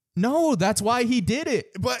No, that's why he did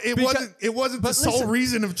it. But it wasn't the sole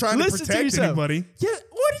reason of trying to protect anybody. Yeah,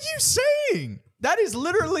 what are you saying? That is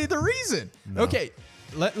literally the reason. No. Okay,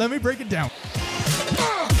 let me break it down.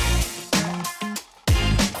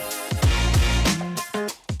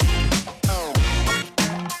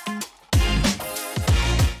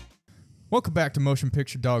 Welcome back to Motion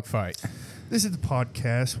Picture Dogfight. This is the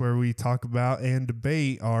podcast where we talk about and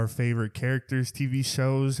debate our favorite characters, TV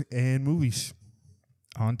shows, and movies.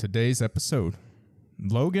 On today's episode,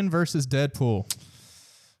 Logan versus Deadpool.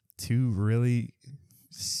 Two really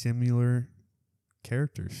similar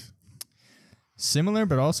characters. Similar,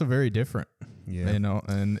 but also very different. Yeah. You know,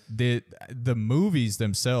 and the movies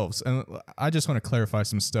themselves, and I just want to clarify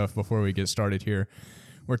some stuff before we get started here.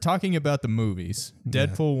 We're talking about the movies,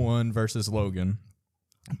 Deadpool 1 versus Logan,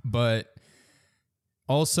 but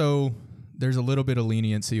also there's a little bit of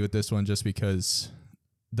leniency with this one just because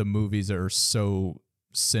the movies are so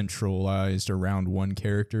centralized around one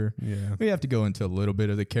character. Yeah. We have to go into a little bit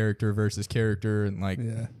of the character versus character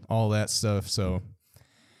and all that stuff. So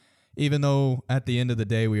even though at the end of the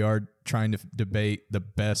day we are trying to debate the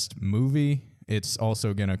best movie, it's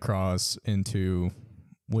also going to cross into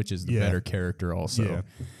which is the better character also. Yeah.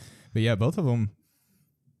 But yeah, both of them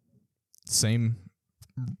same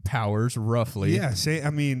powers roughly. Yeah,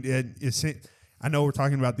 I know we're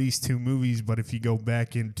talking about these two movies, but if you go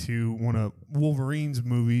back into one of Wolverine's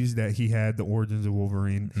movies that he had, The Origins of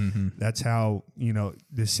Wolverine, that's how,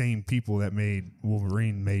 the same people that made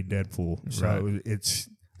Wolverine made Deadpool. So it's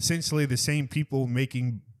essentially the same people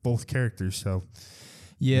making both characters. So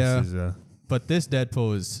but this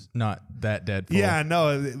Deadpool is not that Deadpool. Yeah, I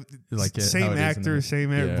know. Same actor,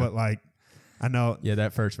 but I know. Yeah,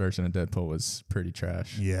 that first version of Deadpool was pretty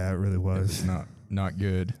trash. Yeah, it really was. It was not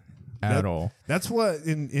good at all. That's what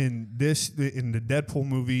in the Deadpool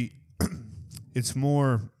movie, it's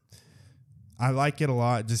more. I like it a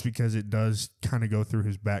lot just because it does kind of go through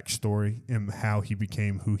his backstory and how he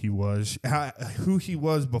became who he was, who he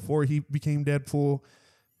was before he became Deadpool,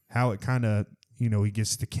 how it kind of he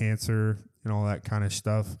gets to cancer and all that kind of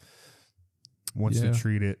stuff. Wants to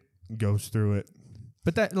treat it, goes through it.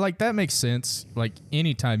 But that makes sense. Like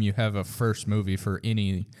anytime you have a first movie for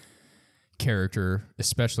any character,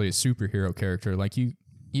 especially a superhero character, like you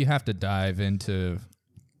have to dive into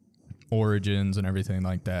origins and everything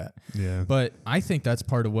like that. Yeah. But I think that's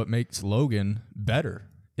part of what makes Logan better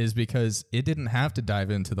is because it didn't have to dive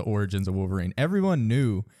into the origins of Wolverine. Everyone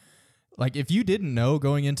knew. Like, if you didn't know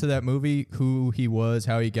going into that movie who he was,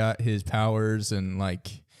 how he got his powers, and,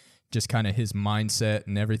 just kind of his mindset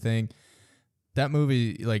and everything, that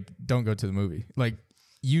movie, don't go to the movie.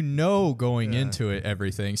 Going into it,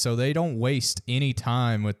 everything. So they don't waste any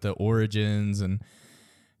time with the origins and,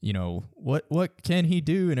 what can he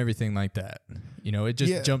do and everything like that. It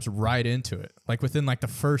just jumps right into it. Within, the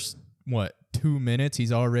first, 2 minutes,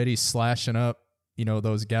 he's already slashing up,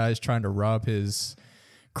 those guys trying to rob his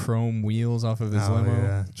chrome wheels off of his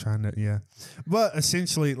limo. Yeah, but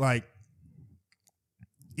essentially,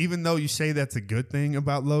 even though you say that's a good thing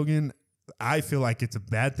about Logan, I feel like it's a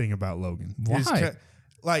bad thing about Logan. Why?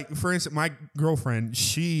 For instance, my girlfriend,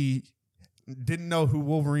 she didn't know who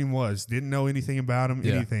Wolverine was, didn't know anything about him,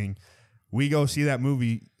 anything. We go see that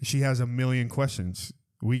movie, she has a million questions.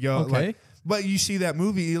 We go, but you see that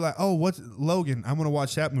movie, you're like, oh, what's Logan? I'm going to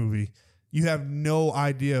watch that movie. You have no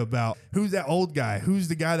idea about who's that old guy, who's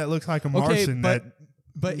the guy that looks like a Martian.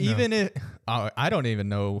 But even if I don't even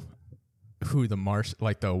know who the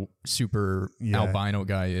the super albino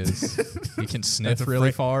guy is. He can sniff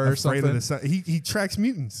really far or something. He tracks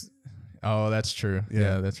mutants. Oh, that's true.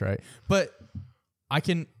 Yeah, that's right. But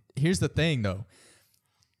here's the thing though.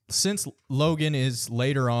 Since Logan is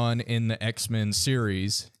later on in the X-Men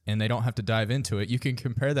series and they don't have to dive into it, you can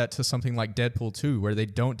compare that to something like Deadpool 2 where they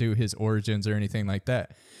don't do his origins or anything like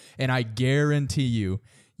that. And I guarantee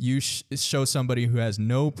you show somebody who has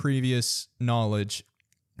no previous knowledge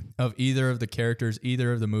of either of the characters,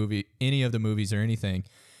 either of the movie, any of the movies or anything,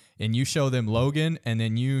 and you show them Logan and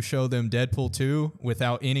then you show them Deadpool 2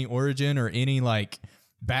 without any origin or any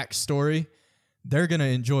backstory, they're going to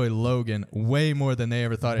enjoy Logan way more than they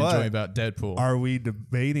ever thought enjoying about Deadpool. Are we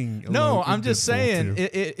debating? No, Logan, I'm just Deadpool saying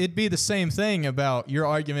it'd be the same thing about your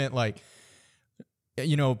argument.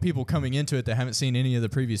 People coming into it that haven't seen any of the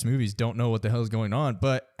previous movies don't know what the hell is going on.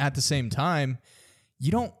 But at the same time, you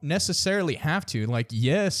don't necessarily have to.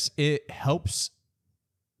 Yes, it helps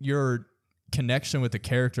your connection with the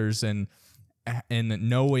characters and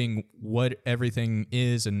knowing what everything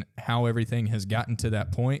is and how everything has gotten to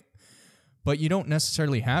that point. But you don't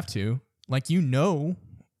necessarily have to.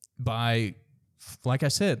 By like I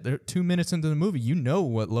said, they're 2 minutes into the movie, you know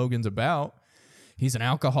what Logan's about. He's an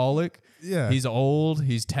alcoholic. Yeah. He's old.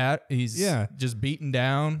 He's just beaten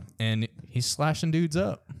down, and he's slashing dudes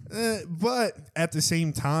up. But at the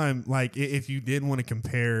same time, like if you did want to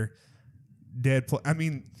compare Deadpool, I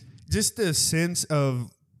mean, just the sense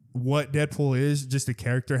of what Deadpool is, just the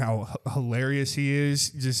character, how hilarious he is,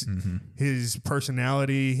 just his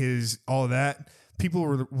personality, his all that.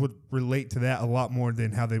 People would relate to that a lot more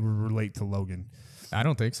than how they would relate to Logan. I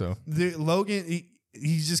don't think so. Logan,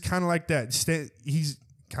 he's just kind of like that. He's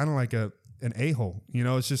kind of like an a-hole. You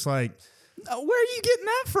know, it's just like. Where are you getting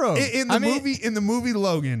that from? In the movie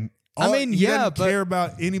Logan. He doesn't care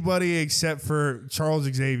about anybody except for Charles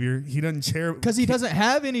Xavier. He doesn't care because he doesn't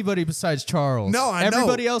have anybody besides Charles. No, I know.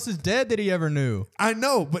 Everybody else is dead that he ever knew. I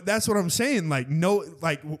know, but that's what I'm saying. Like,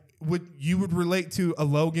 would relate to a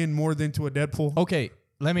Logan more than to a Deadpool? Okay,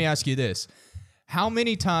 let me ask you this: how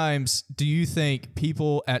many times do you think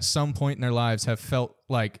people at some point in their lives have felt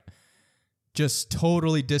like just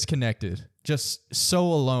totally disconnected, just so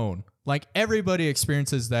alone? Like everybody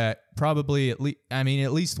experiences that probably at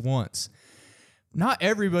least once. Not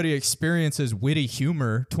everybody experiences witty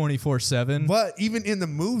humor 24/7. But even in the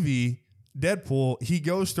movie Deadpool, he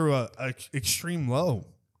goes through a extreme low.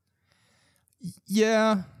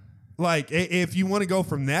 Yeah. Like if you want to go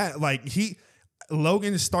from that, like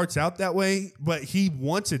Logan starts out that way, but he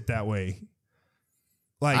wants it that way.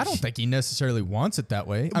 Like I don't think he necessarily wants it that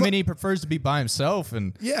way. I mean, he prefers to be by himself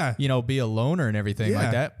and be a loner and everything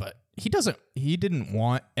like that, but he didn't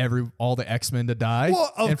want all the X-Men to die.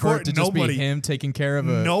 Well, of and for course, it to just be him taking care of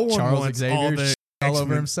Charles Xavier all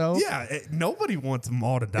over himself. Yeah, nobody wants them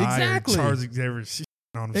all to die. Exactly. Or Charles Xavier on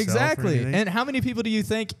himself. Exactly. And how many people do you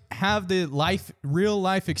think have the real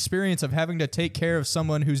life experience of having to take care of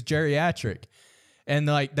someone who's geriatric? And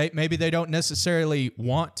like maybe they don't necessarily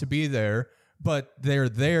want to be there, but they're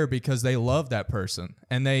there because they love that person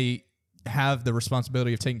and they have the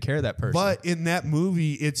responsibility of taking care of that person. But in that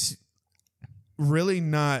movie, it's really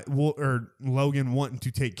not Logan wanting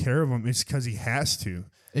to take care of him. It's because he has to.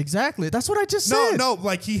 Exactly. That's what I just said. No.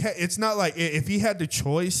 Like it's not like if he had the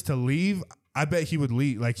choice to leave, I bet he would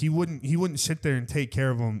leave. Like he wouldn't sit there and take care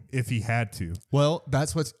of him if he had to. Well,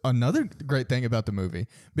 that's what's another great thing about the movie,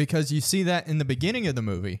 because you see that in the beginning of the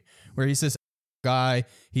movie where he says, guy,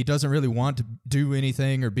 he doesn't really want to do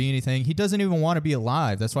anything or be anything. He doesn't even want to be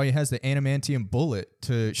alive. That's why he has the adamantium bullet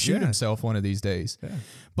to shoot himself one of these days. Yeah.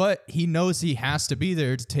 But he knows he has to be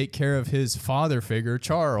there to take care of his father figure,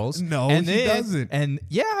 Charles. No, he doesn't. And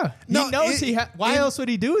he knows why else would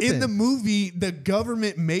he do it? In the movie, the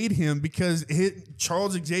government made him because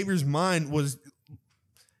Charles Xavier's mind was.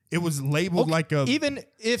 It was labeled like a. Even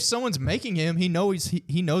if someone's making him, he knows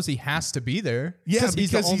he has to be there. Yeah, because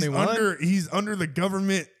he's the only one. He's under the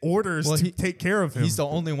government orders to take care of him. He's the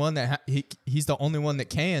only one that he's the only one that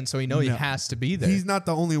can. So he knows he has to be there. He's not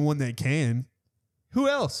the only one that can. Who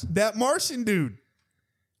else? That Martian dude.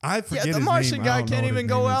 I forget his name. The Martian guy can't even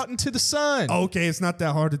go out into the sun. Okay, it's not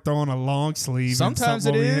that hard to throw on a long sleeve. Sometimes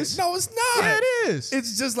it is. No, it's not. Yeah, it is.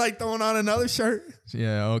 It's just like throwing on another shirt.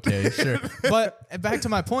 Yeah, okay, sure. But back to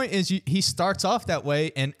my point is he starts off that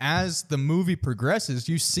way, and as the movie progresses,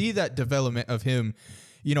 you see that development of him,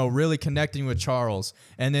 really connecting with Charles,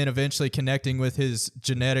 and then eventually connecting with his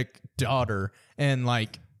genetic daughter, and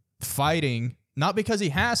like fighting, not because he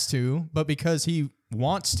has to, but because he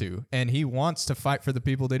wants to, and he wants to fight for the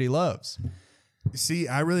people that he loves. See,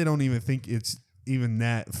 I really don't even think it's even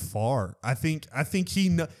that far. I think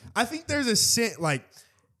there's a sense like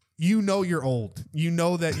you're old. You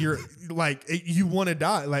know that you're like you want to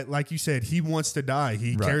die. Like you said, he wants to die.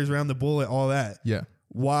 He carries around the bullet, all that. Yeah.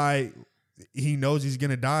 Why he knows he's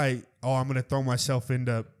gonna die. Oh, I'm gonna throw myself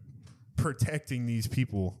into protecting these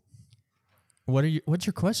people. What's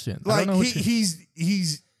your question? Like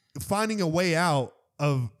he's finding a way out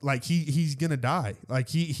of like he's gonna die. Like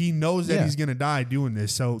he knows that he's gonna die doing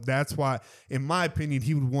this. So that's why, in my opinion,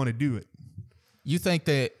 he would want to do it. You think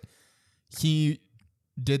that he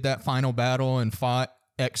did that final battle and fought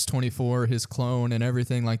X-24, his clone, and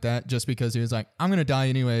everything like that, just because he was like, I'm gonna die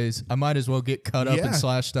anyways. I might as well get cut up and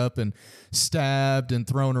slashed up and stabbed and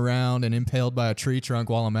thrown around and impaled by a tree trunk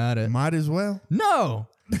while I'm at it. Might as well. No,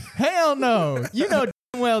 hell no. You know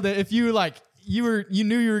damn well that if you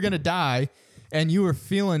knew you were gonna die and you were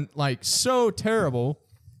feeling like so terrible,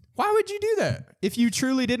 why would you do that? If you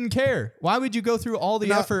truly didn't care, why would you go through all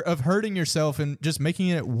the effort of hurting yourself and just making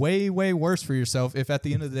it way, way worse for yourself if at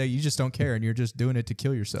the end of the day you just don't care and you're just doing it to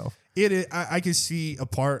kill yourself? I can see a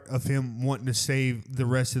part of him wanting to save the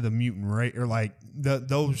rest of the mutant, right? Or like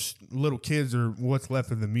those little kids are what's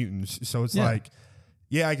left of the mutants. So it's like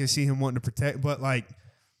yeah, I can see him wanting to protect, but like,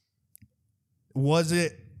 was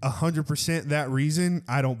it 100% that reason?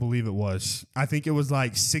 I don't believe it was. I think it was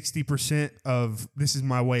like 60% of this is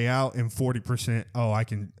my way out, and 40%, oh, I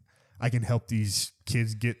can help these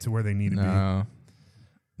kids get to where they need to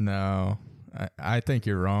be. No, I think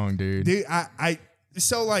you're wrong, dude. Dude,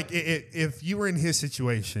 so like if you were in his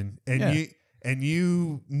situation and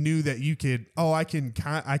you knew that you could, I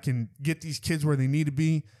can get these kids where they need to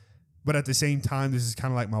be, but at the same time, this is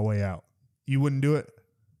kind of like my way out. You wouldn't do it?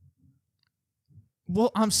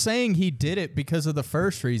 Well, I'm saying he did it because of the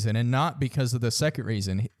first reason and not because of the second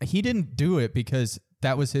reason. He didn't do it because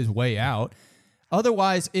that was his way out.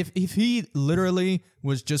 Otherwise, if he literally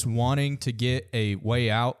was just wanting to get a way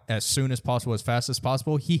out as soon as possible, as fast as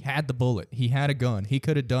possible, he had the bullet. He had a gun. He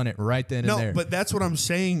could have done it right then and there. No, but that's what I'm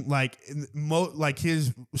saying. Like, like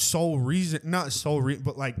his sole reason, not sole reason,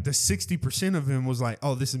 but like the 60% of him was like,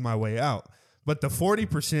 oh, this is my way out. But the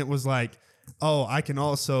 40% was like, oh, I can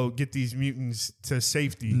also get these mutants to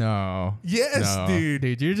safety. No. Yes, no. dude.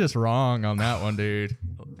 Dude, you're just wrong on that one, dude.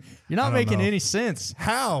 You're not making any sense.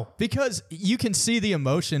 How? Because you can see the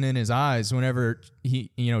emotion in his eyes whenever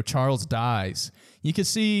Charles dies. You can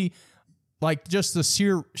see like just the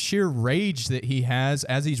sheer rage that he has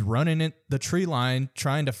as he's running in the tree line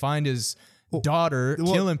trying to find his daughter,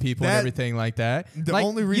 killing people and everything like that. The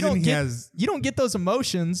only reason you don't get those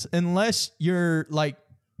emotions unless you're like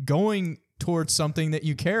going towards something that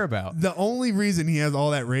you care about. The only reason he has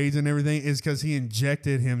all that rage and everything is because he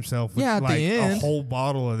injected himself with like a whole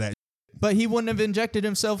bottle of that. But he wouldn't have injected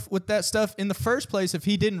himself with that stuff in the first place if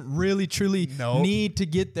he didn't really, truly need to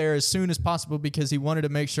get there as soon as possible because he wanted to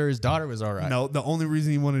make sure his daughter was all right. No, the only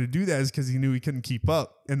reason he wanted to do that is because he knew he couldn't keep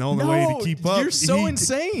up. And the only way to keep up... You're so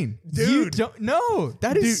insane. Dude.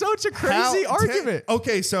 That is such a crazy argument.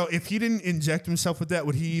 Okay, so if he didn't inject himself with that,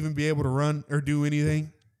 would he even be able to run or do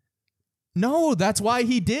anything? No, that's why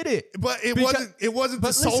he did it. But it wasn't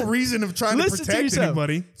the sole reason of trying to protect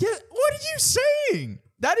anybody. Yeah, what are you saying?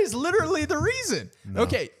 That is literally the reason. No.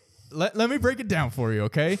 Okay, let me break it down for you,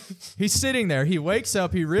 okay? He's sitting there. He wakes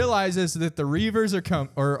up. He realizes that the Reavers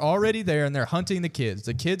are already there, and they're hunting the kids.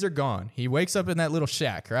 The kids are gone. He wakes up in that little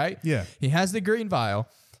shack, right? Yeah. He has the green vial.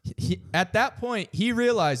 At that point, he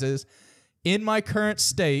realizes, in my current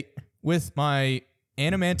state, with my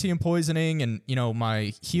adamantium poisoning and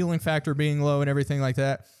my healing factor being low and everything like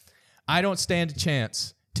that, I don't stand a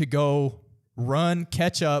chance to go run,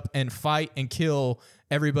 catch up, and fight and kill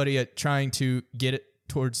everybody at trying to get it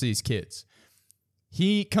towards these kids.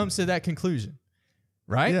 He comes to that conclusion,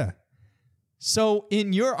 right? Yeah. So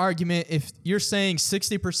in your argument, if you're saying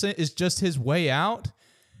 60% is just his way out,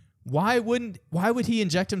 why would he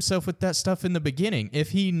inject himself with that stuff in the beginning if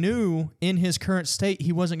he knew in his current state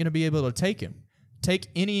he wasn't going to be able to take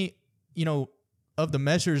any, of the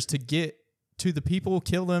measures to get to the people,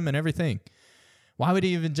 kill them and everything? Why would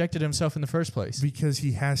he have injected himself in the first place? Because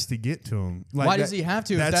he has to get to him. Like why does he have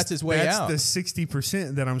to if that's his way out? That's the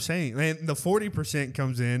 60% that I'm saying. And the 40%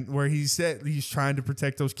 comes in where he said he's trying to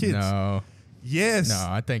protect those kids. No. Yes. No,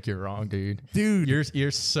 I think you're wrong, dude. Dude.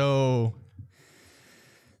 You're so...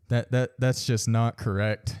 That's just not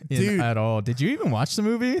correct at all. Did you even watch the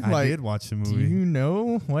movie? I did watch the movie. Do you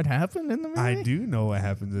know what happened in the movie? I do know what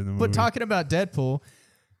happens in the movie. But talking about Deadpool,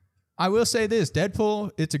 I will say this.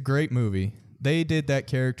 Deadpool, it's a great movie. They did that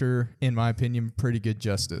character, in my opinion, pretty good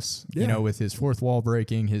justice. Yeah. With his fourth wall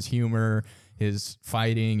breaking, his humor, his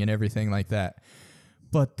fighting, and everything like that.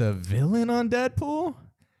 But the villain on Deadpool,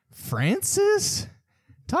 Francis,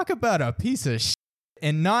 talk about a piece of shit.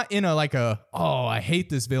 And not in I hate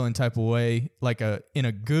this villain type of way, in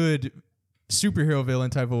a good superhero villain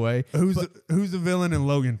type of way. Who's the villain in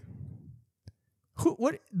Logan?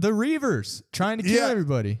 What? The Reavers trying to kill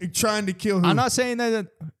everybody. Trying to kill who? I'm not saying that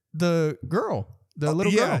the girl,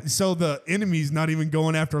 little girl. So the enemy's not even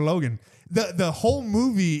going after Logan. The whole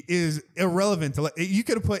movie is irrelevant. You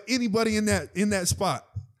could have put anybody in that spot.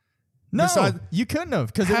 No, you couldn't have,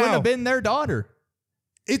 because it wouldn't have been their daughter.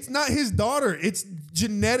 It's not his daughter. It's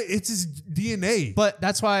genetic. It's his DNA. But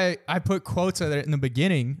that's why I put quotes at it in the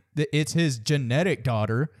beginning that it's his genetic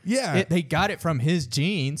daughter. Yeah. They got it from his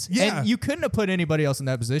genes. Yeah. And you couldn't have put anybody else in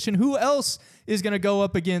that position. Who else is going to go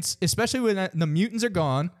up against, especially when the mutants are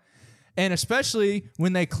gone, and especially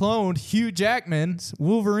when they cloned Hugh Jackman's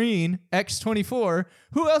Wolverine X-24,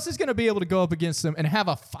 who else is going to be able to go up against them and have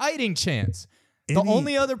a fighting chance? The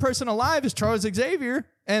only other person alive is Charles Xavier,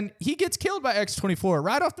 and he gets killed by X-24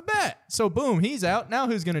 right off the bat. So boom, he's out. Now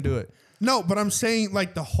who's going to do it? No, but I'm saying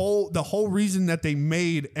like the whole reason that they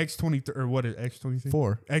made X-23 or what is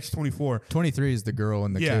X-23? X-24. 23 is the girl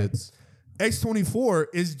and the kids. X-24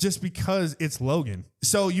 is just because it's Logan.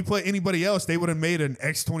 So you put anybody else, they would have made an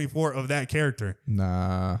X-24 of that character.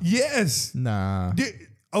 Nah. Yes. Nah.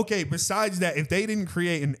 Okay, besides that, if they didn't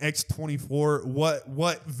create an X-24,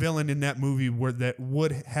 what villain in that movie would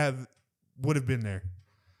have been there?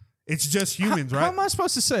 It's just humans, right? How am I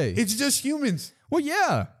supposed to say? It's just humans. Well,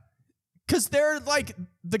 yeah. Because they're like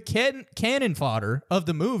the cannon fodder of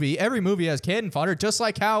the movie. Every movie has cannon fodder, just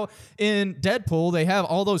like how in Deadpool they have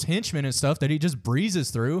all those henchmen and stuff that he just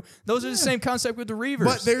breezes through. Those are the same concept with the Reavers.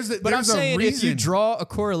 But there's I'm saying reason. if you draw a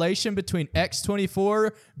correlation between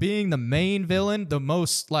X-24 being the main villain, the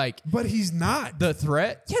most like... But he's not. The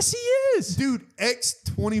threat? Yes, he is. Dude,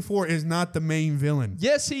 X-24 is not the main villain.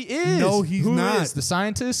 Yes, he is. No, he's not. Who is? The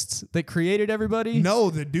scientists that created everybody?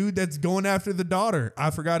 No, the dude that's going after the daughter.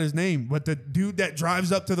 I forgot his name, but the dude that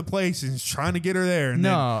drives up to the place and is trying to get her there. And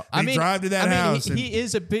no, then they drive to that house. He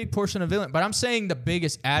is a big portion of villain, but I'm saying the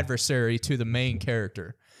biggest adversary to the main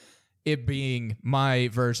character, it being my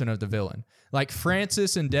version of the villain. Like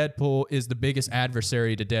Francis in Deadpool is the biggest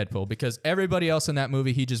adversary to Deadpool because everybody else in that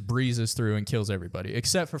movie, he just breezes through and kills everybody,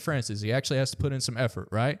 except for Francis. He actually has to put in some effort,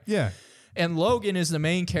 right? Yeah. And Logan is the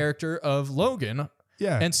main character of Logan.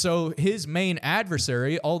 Yeah. And so his main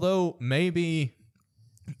adversary, although maybe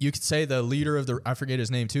you could say the leader of the, I forget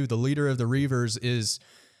his name too, the leader of the Reavers is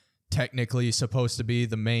technically supposed to be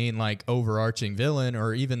the main like overarching villain,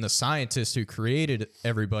 or even the scientist who created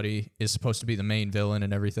everybody is supposed to be the main villain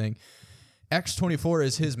and everything. X-24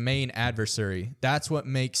 is his main adversary. That's what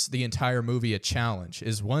makes the entire movie a challenge,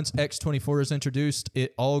 is once X-24 is introduced,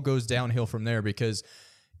 it all goes downhill from there because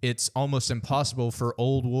it's almost impossible for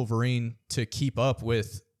old Wolverine to keep up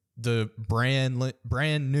with the brand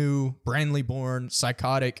new, brandly born,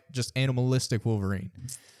 psychotic, just animalistic Wolverine.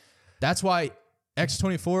 That's why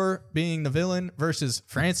X-24 being the villain versus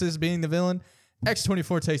Francis being the villain,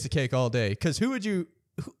 X-24 takes the cake all day. Because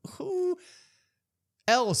who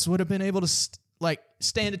else would have been able to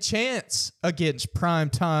stand a chance against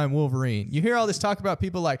primetime Wolverine? You hear all this talk about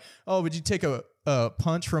people like, oh, would you take a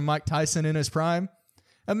punch from Mike Tyson in his prime?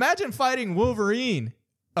 Imagine fighting Wolverine,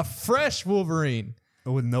 a fresh Wolverine.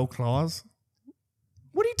 With no claws?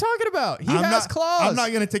 What are you talking about? He has claws. I'm not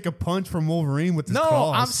going to take a punch from Wolverine with his claws.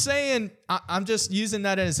 No, I'm saying, I'm just using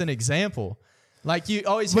that as an example. Like you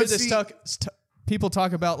always hear people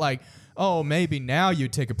talk about like, oh, maybe now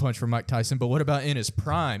you'd take a punch from Mike Tyson, but what about in his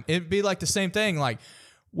prime? It'd be like the same thing. Like,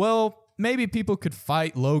 well, maybe people could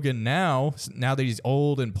fight Logan now that he's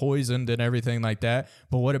old and poisoned and everything like that.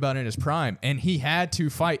 But what about in his prime? And he had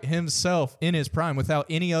to fight himself in his prime without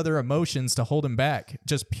any other emotions to hold him back.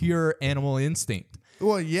 Just pure animal instinct.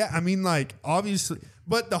 Well, yeah, I mean, like, obviously,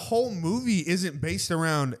 but the whole movie isn't based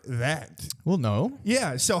around that. Well, no.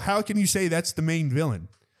 Yeah, so how can you say that's the main villain?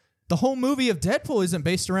 The whole movie of Deadpool isn't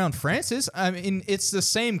based around Francis. I mean, it's the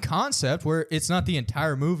same concept where it's not the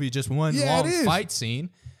entire movie, just one long fight scene.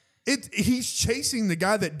 He's chasing the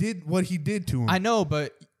guy that did what he did to him. I know,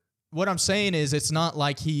 but what I'm saying is it's not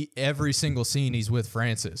like every single scene he's with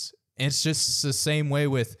Francis. It's just the same way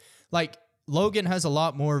with, like, Logan has a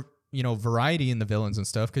lot more, variety in the villains and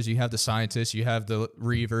stuff because you have the scientists, you have the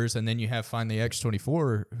Reavers, and then you have finally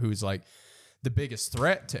X-24, who's like the biggest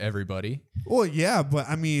threat to everybody. Well, yeah, but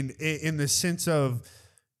I mean, in the sense of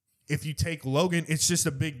if you take Logan, it's just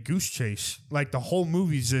a big goose chase. Like the whole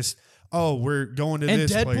movie's just, oh, we're going to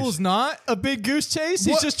this place. And Deadpool's not a big goose chase.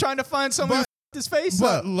 He's just trying to find someone to f*** his face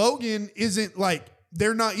up. But Logan isn't like,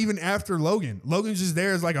 they're not even after Logan. Logan's just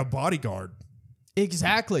there as like a bodyguard.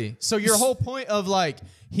 Exactly. So your whole point of like,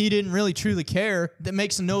 he didn't really truly care, that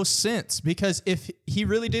makes no sense. Because if he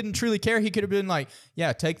really didn't truly care, he could have been like,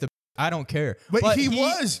 yeah, take the, I don't care. But he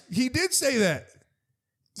did say that.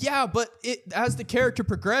 Yeah, but as the character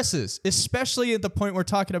progresses, especially at the point we're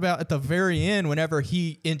talking about at the very end, whenever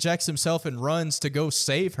he injects himself and runs to go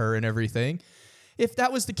save her and everything, if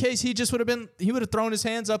that was the case, he would have thrown his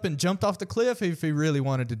hands up and jumped off the cliff if he really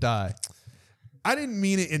wanted to die. I didn't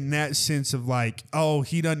mean it in that sense of like, oh,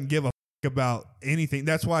 he doesn't give a about anything.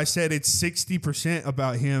 That's why I said it's 60%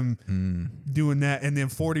 about him doing that and then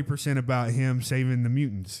 40% about him saving the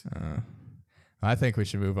mutants. I think we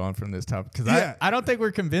should move on from this topic because I don't think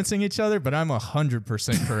we're convincing each other, but I'm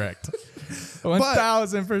 100% correct.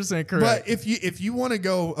 1,000% correct. But if you want to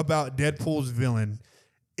go about Deadpool's villain,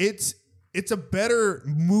 it's a better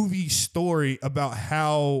movie story about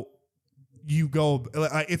how you go.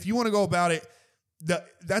 If you want to go about it,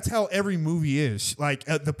 that's how every movie is. Like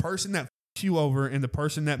the person that f***s you over and the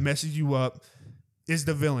person that messes you up is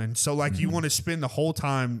the villain. So like you want to spend the whole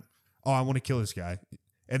time, oh, I want to kill this guy.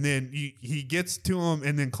 And then he gets to him,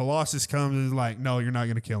 and then Colossus comes and is like, no, you're not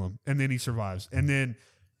going to kill him. And then he survives. And then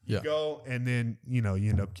You Yeah. go and then, you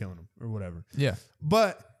end up killing him or whatever. Yeah.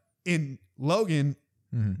 But in Logan,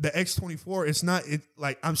 the X-24, it's not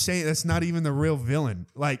like I'm saying that's not even the real villain.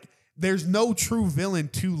 Like there's no true villain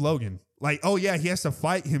to Logan. Like, oh yeah, he has to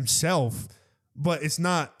fight himself, but it's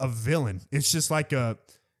not a villain. It's just like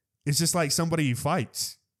somebody he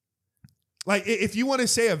fights. Like if you want to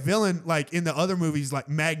say a villain, like in the other movies, like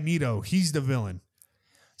Magneto, he's the villain.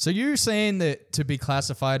 So you're saying that to be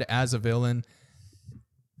classified as a villain,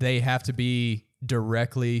 they have to be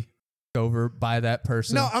directly over by that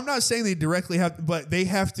person? No, I'm not saying they directly have, but they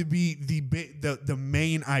have to be the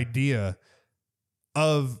main idea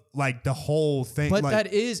of like the whole thing. But like,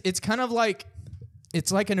 it's kind of like,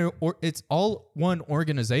 it's like it's all one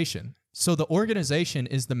organization. So the organization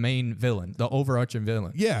is the main villain, the overarching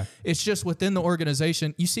villain. Yeah. It's just within the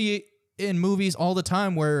organization. You see it in movies all the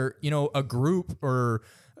time where, a group or,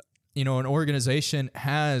 an organization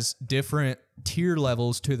has different tier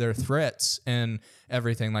levels to their threats and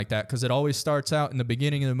everything like that. Because it always starts out in the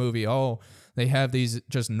beginning of the movie, they have these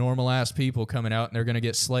just normal ass people coming out and they're going to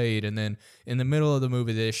get slayed. And then in the middle of the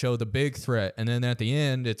movie, they show the big threat. And then at the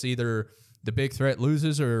end, it's either the big threat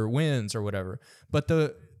loses or wins or whatever. But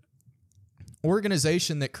the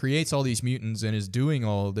organization that creates all these mutants and is doing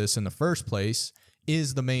all of this in the first place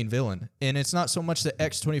is the main villain. And it's not so much that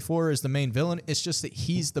X-24 is the main villain, it's just that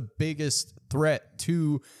he's the biggest threat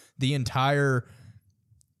to the entire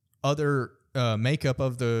other makeup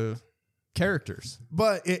of the characters.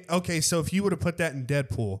 But so if you would have put that in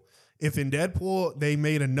Deadpool, if in Deadpool they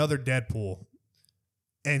made another Deadpool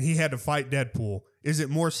and he had to fight Deadpool, is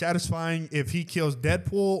it more satisfying if he kills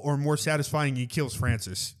Deadpool or more satisfying he kills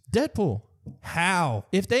Francis? Deadpool. How?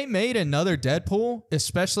 If they made another Deadpool,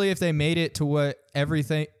 especially if they made it to what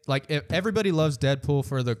everything, like if everybody loves Deadpool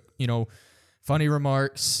for the, funny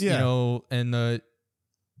remarks, and the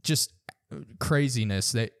just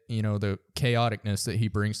craziness that, the chaoticness that he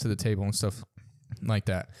brings to the table and stuff like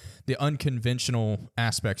that, the unconventional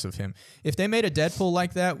aspects of him. If they made a Deadpool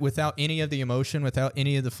like that without any of the emotion, without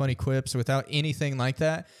any of the funny quips, without anything like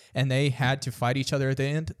that, and they had to fight each other at the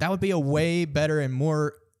end, that would be a way better and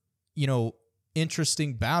more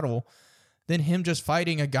interesting battle than him just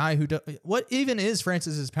fighting a guy who what even is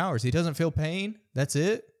Francis's powers? He doesn't feel pain. That's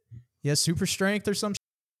it. He has super strength or some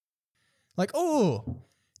like,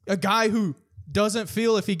 a guy who doesn't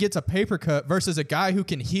feel if he gets a paper cut versus a guy who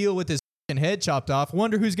can heal with his head chopped off.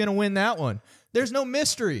 Wonder who's going to win that one. There's no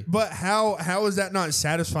mystery. But how is that not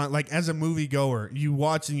satisfying? Like as a moviegoer, you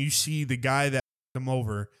watch and you see the guy that him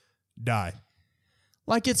over die.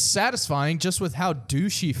 Like it's satisfying just with how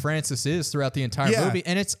douchey Francis is throughout the entire movie.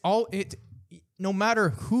 And no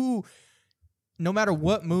matter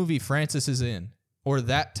what movie Francis is in or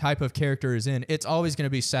that type of character is in, it's always going to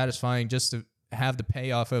be satisfying just to have the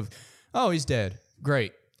payoff of, he's dead.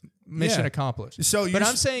 Great. Mission accomplished. But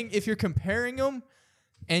I'm saying if you're comparing them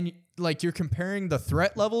and like you're comparing the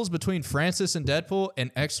threat levels between Francis and Deadpool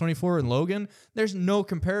and X-24 and Logan, there's no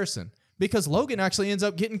comparison. Because Logan actually ends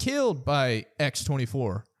up getting killed by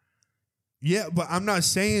X-24. Yeah, but I'm not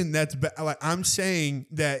saying that's like I'm saying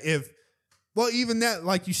that even that,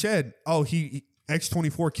 like you said, he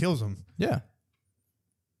X-24 kills him. Yeah.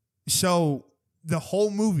 So the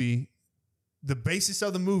whole movie, the basis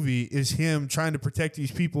of the movie is him trying to protect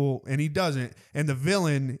these people, and he doesn't, and the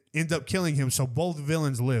villain ends up killing him. So both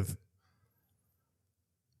villains live.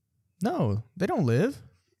 No, they don't live.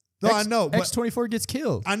 No, I know. X-24 gets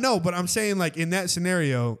killed. I know, but I'm saying like in that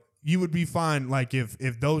scenario, you would be fine. Like if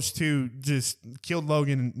those two just killed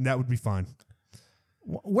Logan, that would be fine.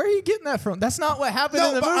 Where are you getting that from? That's not what happened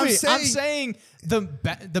in the movie. I'm saying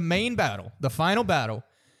the main battle, the final battle.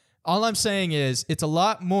 All I'm saying is it's a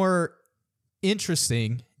lot more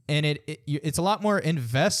interesting and it's a lot more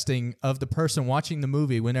investing of the person watching the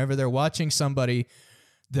movie whenever they're watching somebody,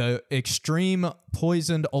 the extreme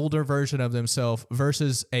poisoned older version of themselves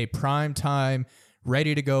versus a prime time,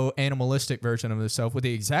 ready to go animalistic version of themselves with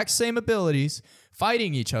the exact same abilities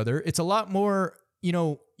fighting each other. It's a lot more,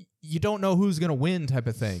 you don't know who's going to win type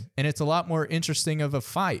of thing. And it's a lot more interesting of a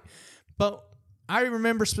fight. But I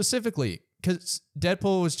remember specifically because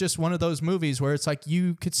Deadpool was just one of those movies where it's like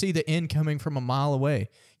you could see the end coming from a mile away.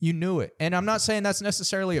 You knew it. And I'm not saying that's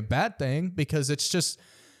necessarily a bad thing because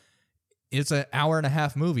it's an hour and a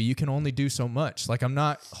half movie. You can only do so much. Like, I'm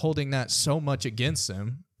not holding that so much against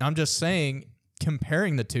him. I'm just saying,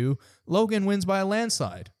 comparing the two, Logan wins by a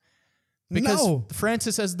landslide. Because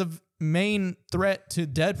Francis as the main threat to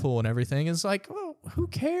Deadpool and everything is like, well, who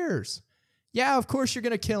cares? Yeah, of course you're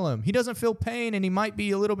going to kill him. He doesn't feel pain and he might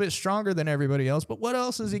be a little bit stronger than everybody else, but what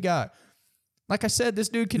else has he got? Like I said, this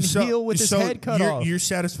dude can heal with his head cut off. You're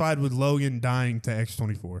satisfied with Logan dying to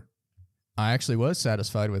X-24? I actually was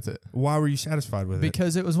satisfied with it. Why were you satisfied with it?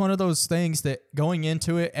 Because it was one of those things that going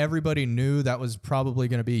into it, everybody knew that was probably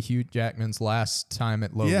going to be Hugh Jackman's last time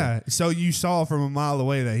at Logan. Yeah, so you saw from a mile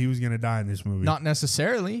away that he was going to die in this movie. Not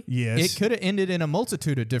necessarily. Yes. It could have ended in a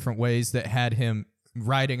multitude of different ways that had him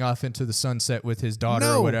riding off into the sunset with his daughter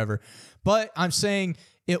or whatever. But I'm saying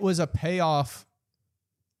it was a payoff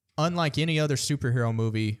unlike any other superhero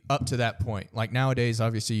movie up to that point. Like nowadays,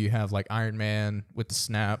 obviously, you have like Iron Man with the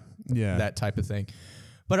snap, that type of thing.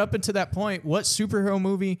 But up until that point, what superhero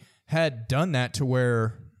movie had done that to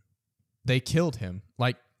where they killed him?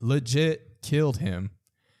 Like legit killed him,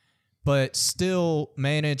 but still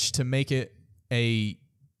managed to make it a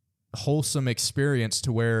wholesome experience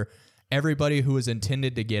to where everybody who was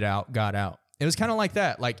intended to get out got out. It was kind of like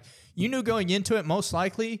that. Like you knew going into it, most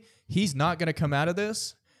likely he's not going to come out of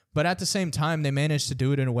this. But at the same time, they managed to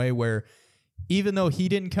do it in a way where even though he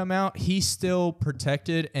didn't come out, he still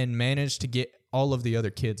protected and managed to get all of the other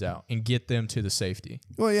kids out and get them to the safety.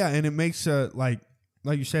 Well, yeah, and it makes like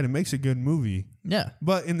you said, it makes a good movie. Yeah.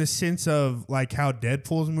 But in the sense of like how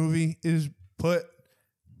Deadpool's movie is put,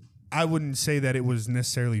 I wouldn't say that it was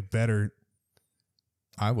necessarily better.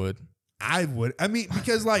 I would. I mean,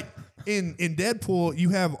 because like in Deadpool, you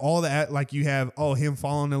have all that, like you have, him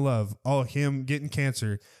falling in love, him getting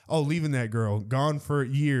cancer, leaving that girl, gone for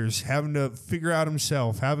years, having to figure out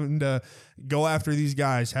himself, having to go after these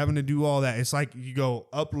guys, having to do all that. It's like you go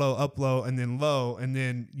up, low, and then low, and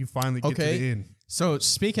then you finally get to the end. So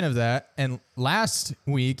speaking of that, and last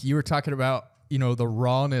week you were talking about, the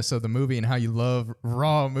rawness of the movie and how you love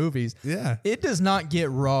raw movies. Yeah. It does not get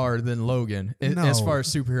rawer than Logan as far as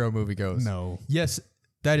superhero movie goes. No. Yes,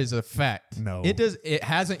 that is a fact. No. It does. It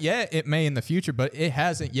hasn't yet. It may in the future, but it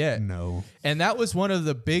hasn't yet. No. And that was one of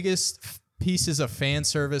the biggest pieces of fan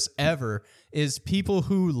service ever is people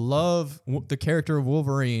who love the character of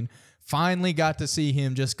Wolverine finally got to see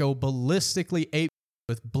him just go ballistically ape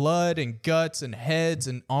with blood and guts and heads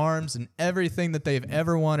and arms and everything that they've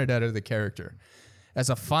ever wanted out of the character as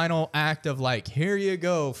a final act of like, here you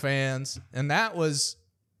go, fans. And that was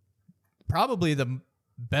probably the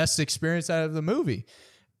best experience out of the movie.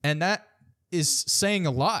 And that is saying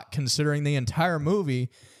a lot considering the entire movie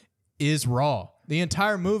is raw. The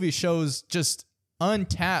entire movie shows just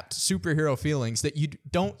untapped superhero feelings that you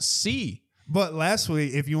don't see. But last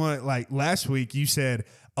week, if you want, like last week, you said,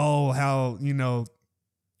 how,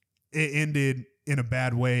 it ended in a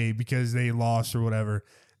bad way because they lost or whatever.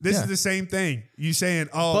 This is the same thing. You saying,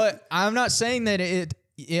 But I'm not saying that it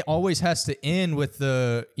always has to end with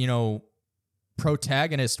the,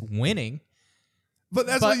 protagonist winning. But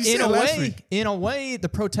that's what you said last week. In a way, the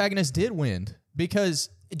protagonist did win because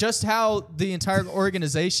just how the entire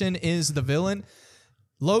organization is the villain,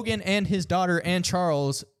 Logan and his daughter and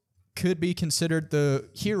Charles could be considered the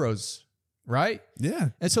heroes, right? Yeah.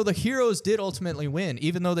 And so the heroes did ultimately win,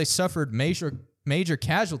 even though they suffered major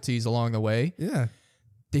casualties along the way. Yeah.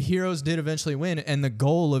 The heroes did eventually win, and the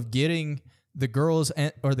goal of getting the girls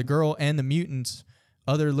or the girl and the mutants,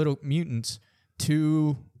 other little mutants,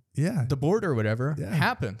 to the border or whatever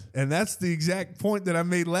happened. And that's the exact point that I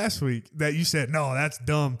made last week that you said, no, that's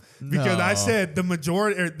dumb. Because I said the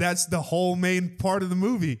majority, or that's the whole main part of the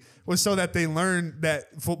movie was so that they learned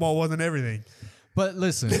that football wasn't everything. But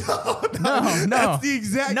listen, no. That's the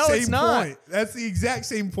exact same not. point. That's the exact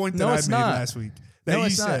same point that I made last week. That you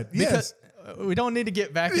said. Yes. We don't need to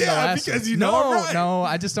get back into last week. Because I'm right. No,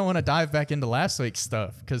 I just don't want to dive back into last week's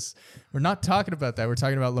stuff because we're not talking about that. We're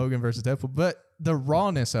talking about Logan versus Deadpool. But the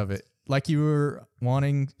rawness of it, like you were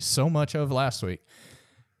wanting so much of last week,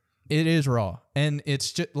 it is raw. And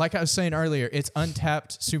it's just, like I was saying earlier, it's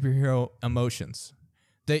untapped superhero emotions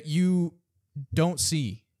that you don't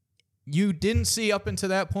see. You didn't see up until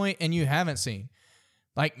that point and you haven't seen.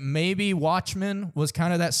 Like maybe Watchmen was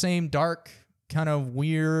kind of that same dark, kind of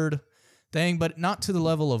weird thing, but not to the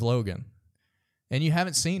level of Logan. And you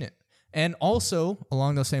haven't seen it. And also,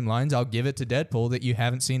 along those same lines, I'll give it to Deadpool that you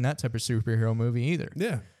haven't seen that type of superhero movie either.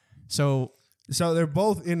 Yeah. So they're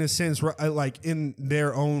both, in a sense, like in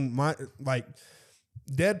their own mind, like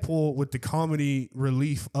Deadpool with the comedy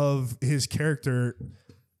relief of his character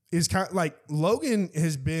is kind of like Logan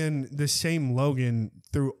has been the same Logan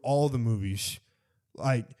through all the movies.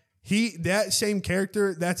 Like that same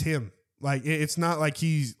character, that's him. Like it's not like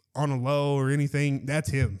he's on a low or anything. That's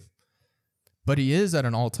him. But he is at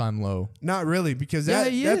an all-time low. Not really, because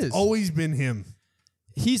that's always been him.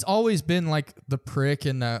 He's always been like the prick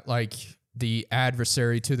and the like the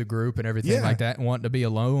adversary to the group and everything like that, and wanting to be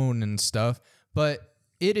alone and stuff. But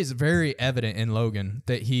it is very evident in Logan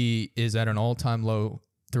that he is at an all-time low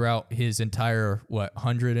throughout his entire,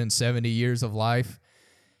 170 years of life.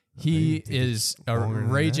 He is a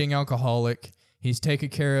raging alcoholic. He's taking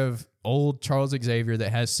care of old Charles Xavier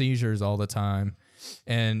that has seizures all the time.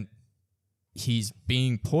 And he's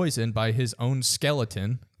being poisoned by his own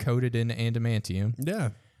skeleton coated in adamantium. Yeah.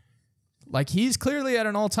 Like, he's clearly at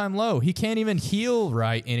an all-time low. He can't even heal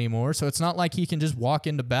right anymore, so it's not like he can just walk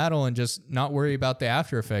into battle and just not worry about the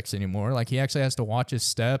after effects anymore. Like, he actually has to watch his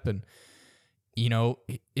step, and, you know,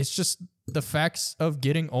 it's just the facts of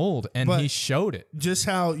getting old, and he showed it. Just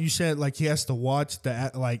how you said, like, he has to watch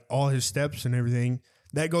all his steps and everything,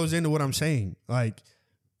 that goes into what I'm saying. Like,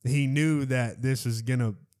 he knew that this was going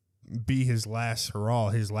to be his last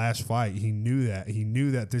hurrah, his last fight. He knew that. He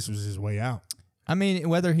knew that this was his way out. I mean,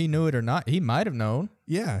 whether he knew it or not, he might have known.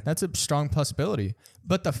 Yeah. That's a strong possibility.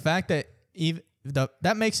 But the fact that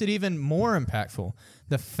that makes it even more impactful.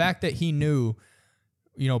 The fact that he knew,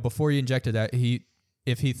 you know, before he injected that,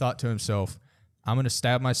 if he thought to himself, I'm going to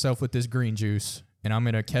stab myself with this green juice, and I'm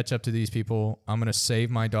going to catch up to these people, I'm going to save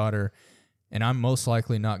my daughter, and I'm most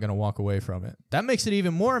likely not going to walk away from it. That makes it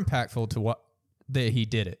even more impactful to that he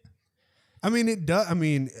did it. I mean, it does. I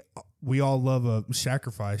mean, we all love a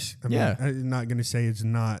sacrifice. I mean, I'm not going to say it's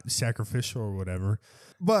not sacrificial or whatever.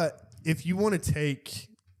 But if you want to take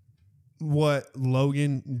what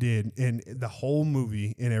Logan did and the whole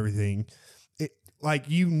movie and everything, like,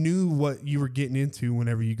 you knew what you were getting into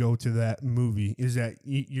whenever you go to that movie, is that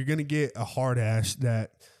you're going to get a hard ass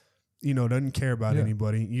that, you know, doesn't care about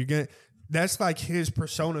anybody. That's like his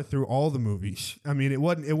persona through all the movies. I mean, it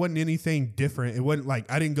wasn't anything different. It wasn't like,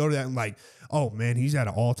 I didn't go to that and like, oh man, he's at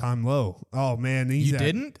an all-time low. Oh man, you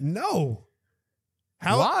didn't? No.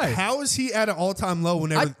 Why? How is he at an all-time low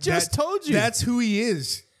whenever I just told you. That's who he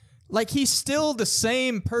is. Like, he's still the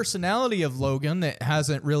same personality of Logan that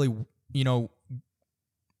hasn't really, you know,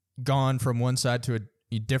 gone from one side to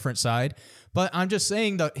a different side. But I'm just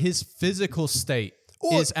saying that his physical state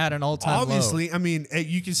is at an all-time low. Obviously, I mean,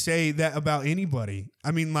 you can say that about anybody. I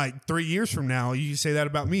mean, like 3 years from now, you can say that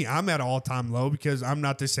about me. I'm at an all-time low because I'm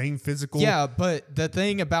not the same physical. Yeah, but the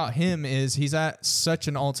thing about him is he's at such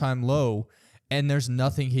an all-time low, and there's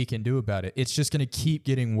nothing he can do about it. It's just going to keep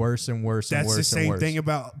getting worse and worse and worse and worse. That's the same thing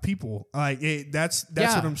about people. Like, that's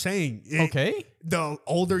what I'm saying. Okay. The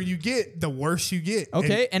older you get, the worse you get.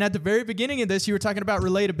 Okay, and at the very beginning of this, you were talking about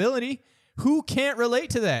relatability. Who can't relate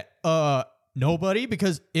to that? Nobody,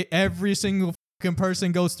 because every single fucking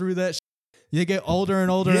person goes through that shit. You get older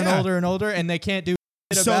and older and older and older, and they can't do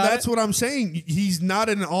shit so about that's what I'm saying. He's not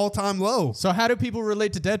at an all-time low. So how do people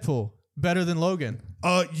relate to Deadpool better than Logan?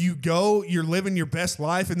 You're living your best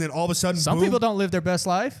life, and then all of a sudden, some people don't live their best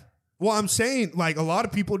life. Well, I'm saying, like, a lot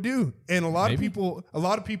of people do, and a lot of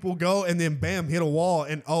people go and then bam, hit a wall,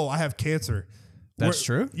 and I have cancer. That's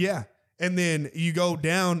true. Yeah, and then you go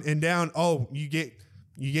down and down. Oh, you get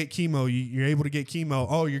chemo. You're able to get chemo.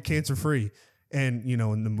 Oh, you're cancer free. And, you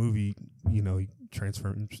know, in the movie, you know, he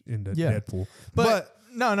transforms into Deadpool. But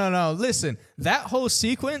no. Listen, that whole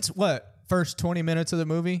sequence, first 20 minutes of the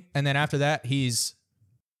movie, and then after that, he's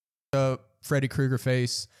a Freddy Krueger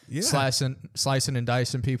face, slicing and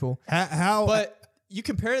dicing people. But you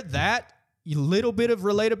compare that little bit of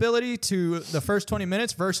relatability to the first 20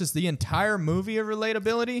 minutes versus the entire movie of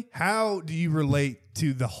relatability. How do you relate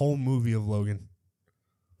to the whole movie of Logan?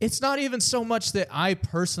 It's not even so much that I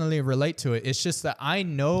personally relate to it. It's just that I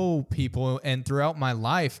know people, and throughout my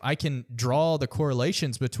life, I can draw the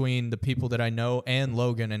correlations between the people that I know and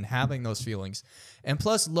Logan and having those feelings. And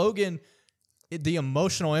plus, Logan, the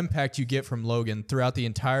emotional impact you get from Logan throughout the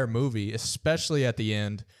entire movie, especially at the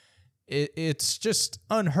end, it's just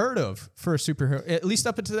unheard of for a superhero. At least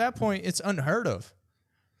up until that point, it's unheard of.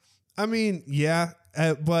 I mean, yeah,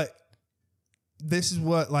 but this is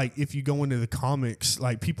what, like, if you go into the comics,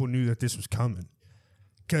 like, people knew that this was coming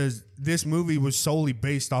because this movie was solely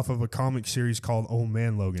based off of a comic series called Old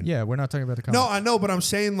Man Logan. Yeah, we're not talking about the comic. No, I know, but I'm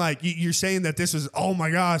saying, like, you're saying that this is, oh my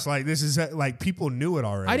gosh, like, this is, like, people knew it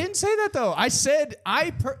already. I didn't say that, though. I said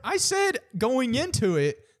going into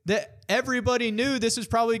it that everybody knew this was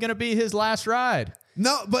probably going to be his last ride.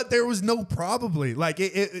 No, but there was no probably. Like,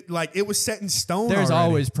 it was set in stone. There's already.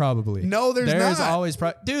 Always probably. No, there's not. There's always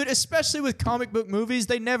dude, especially with comic book movies,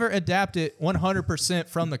 they never adapt it 100%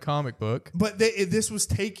 from the comic book. But this was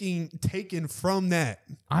taken from that.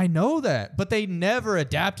 I know that, but they never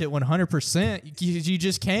adapt it 100%. You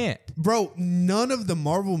just can't. Bro, none of the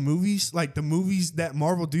Marvel movies, like the movies that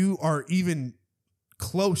Marvel do, are even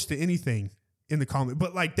close to anything. in the comic,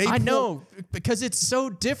 but like I know because it's so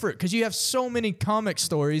different because you have so many comic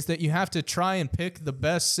stories that you have to try and pick the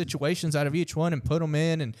best situations out of each one and put them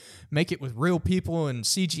in and make it with real people and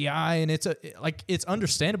CGI, and it's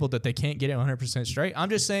understandable that they can't get it 100% straight. I'm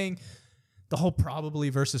just saying the whole probably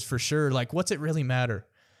versus for sure, like what's it really matter?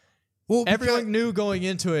 Well, everyone knew going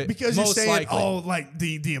into it because most you're saying, likely. like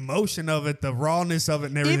the emotion of it, the rawness of it,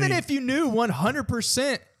 and everything. Even if you knew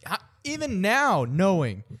 100%, even now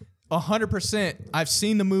knowing 100%, I've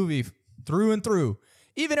seen the movie through and through.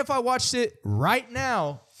 Even if I watched it right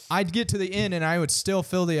now, I'd get to the end and I would still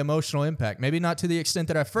feel the emotional impact. Maybe not to the extent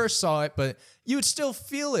that I first saw it, but you would still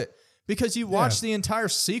feel it because you watched the entire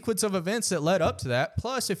sequence of events that led up to that.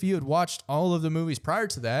 Plus, if you had watched all of the movies prior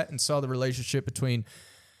to that and saw the relationship between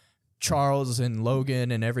Charles and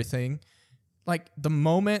Logan and everything, like the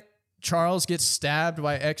moment Charles gets stabbed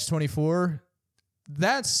by X-24,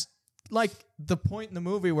 that's like the point in the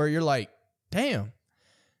movie where you're like, damn,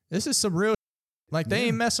 this is some real, like they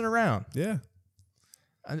ain't messing around. Yeah.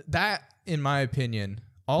 That, in my opinion,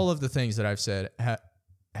 all of the things that I've said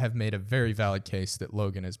have made a very valid case that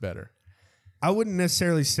Logan is better. I wouldn't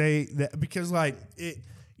necessarily say that because like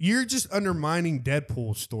you're just undermining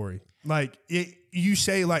Deadpool's story. Like you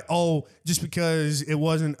say like, oh, just because it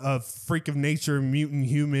wasn't a freak of nature mutant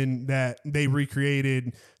human that they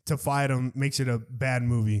recreated to fight him makes it a bad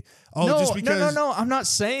movie. Oh, no, just because no. I'm not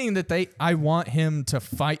saying that I want him to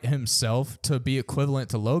fight himself to be equivalent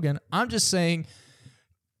to Logan. I'm just saying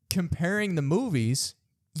comparing the movies,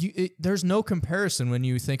 there's no comparison when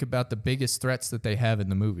you think about the biggest threats that they have in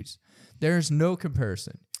the movies. There's no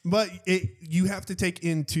comparison. But you have to take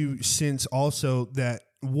into sense also that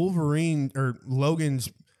Wolverine or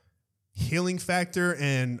Logan's healing factor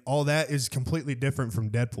and all that is completely different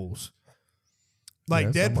from Deadpool's.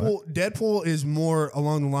 Like Deadpool is more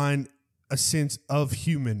along the line a sense of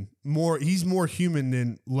human. He's more human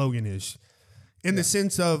than Logan is. In the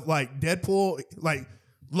sense of like Deadpool, like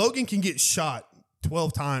Logan can get shot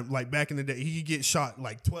 12 times, like back in the day. He could get shot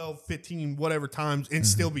like 12, 15, whatever times and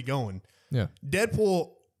still be going. Yeah.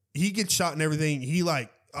 Deadpool, he gets shot and everything. He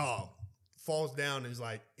like, falls down and is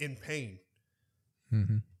like in pain.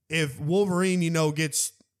 Mm-hmm. If Wolverine,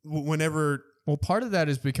 gets whenever. Well, part of that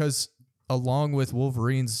is because along with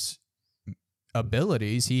Wolverine's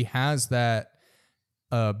abilities, he has that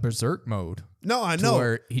berserk mode. No, I know.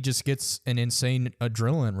 Where he just gets an insane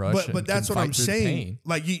adrenaline rush. But that's what I'm saying.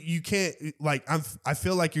 Like you can't like I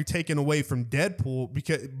feel like you're taking away from Deadpool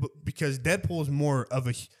because Deadpool is more of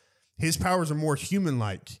his powers are more human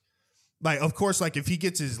like. Like of course, like if he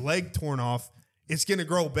gets his leg torn off, it's gonna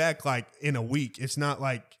grow back like in a week. It's not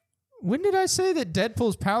like. When did I say that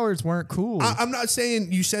Deadpool's powers weren't cool? I'm not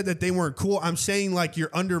saying you said that they weren't cool. I'm saying like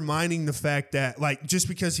you're undermining the fact that like just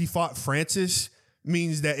because he fought Francis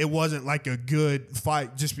means that it wasn't like a good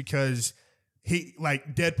fight just because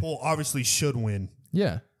Deadpool obviously should win.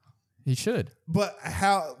 Yeah, he should. But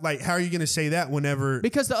how are you going to say that whenever?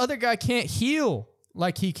 Because the other guy can't heal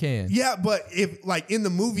like he can. Yeah, but if like in the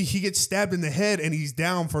movie he gets stabbed in the head and he's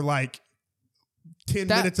down for like 10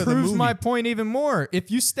 minutes of the movie. That proves my point even more.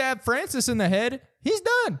 If you stab Francis in the head, he's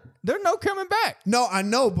done. There's no coming back. No, I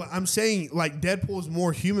know, but I'm saying like Deadpool's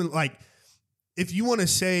more human. Like if you want to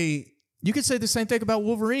say. You could say the same thing about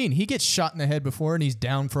Wolverine. He gets shot in the head before and he's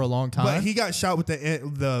down for a long time. But he got shot with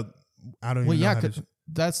the I don't even know. Yeah,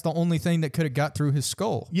 that's the only thing that could have got through his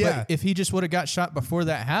skull. Yeah. But if he just would have got shot before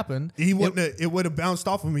that happened. It would have bounced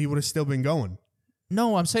off him. He would have still been going.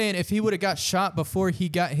 No, I'm saying if he would have got shot before he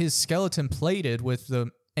got his skeleton plated with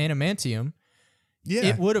the adamantium,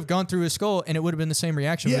 it would have gone through his skull and it would have been the same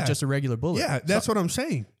reaction with just a regular bullet. Yeah, that's what I'm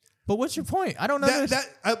saying. But what's your point? I don't know.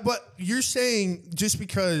 But you're saying just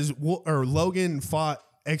because Logan fought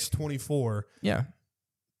X-24,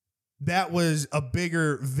 that was a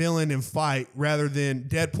bigger villain and fight rather than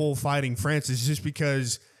Deadpool fighting Francis. Just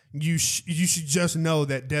because you should just know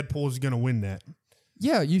that Deadpool is going to win that.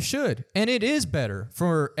 Yeah, you should. And it is better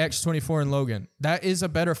for X-24 and Logan. That is a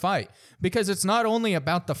better fight because it's not only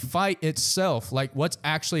about the fight itself, like what's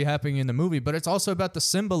actually happening in the movie, but it's also about the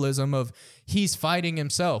symbolism of he's fighting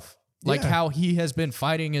himself, like how he has been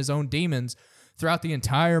fighting his own demons throughout the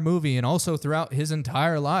entire movie and also throughout his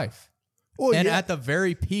entire life. Well, and at the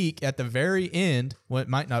very peak, at the very end, well, it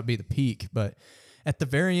might not be the peak, but at the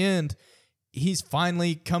very end, he's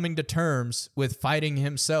finally coming to terms with fighting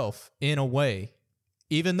himself in a way.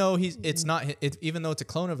 Even though even though it's a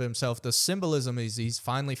clone of himself, the symbolism is he's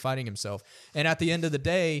finally fighting himself. And at the end of the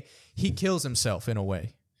day, he kills himself in a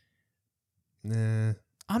way. Nah.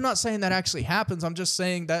 I'm not saying that actually happens. I'm just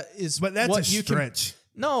saying that is but that's a stretch.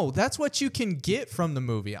 No, that's what you can get from the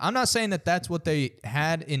movie. I'm not saying that that's what they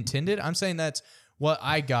had intended. I'm saying that's what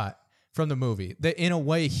I got from the movie. That in a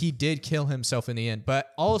way he did kill himself in the end,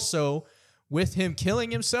 but also with him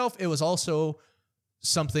killing himself, it was also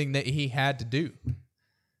something that he had to do.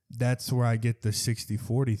 That's where I get the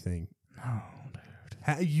 60-40 thing. Oh,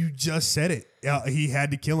 dude. You just said it. He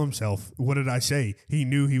had to kill himself. What did I say? He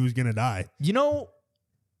knew he was going to die. You know,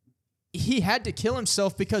 he had to kill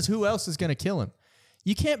himself because who else is going to kill him?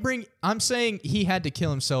 You can't bring... I'm saying he had to kill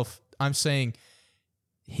himself. I'm saying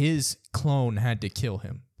his clone had to kill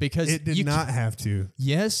him. Because it did not have to.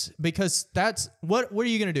 Yes, because that's... What are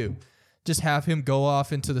you going to do? Just have him go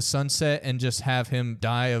off into the sunset and just have him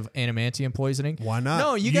die of adamantium poisoning? Why not?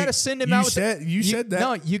 No, you got to send him out with... You said that.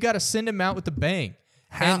 No, you got to send him out with the bang.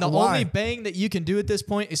 And the only bang that you can do at this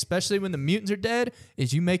point, especially when the mutants are dead,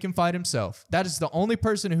 is you make him fight himself. That is the only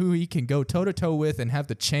person who he can go toe-to-toe with and have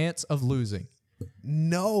the chance of losing.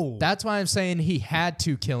 No. That's why I'm saying he had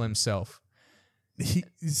to kill himself.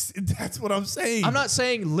 That's what I'm saying. I'm not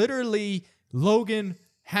saying literally Logan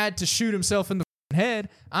had to shoot himself in the head.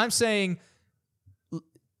 I'm saying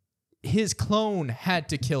his clone had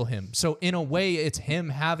to kill him. So in a way, it's him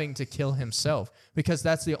having to kill himself because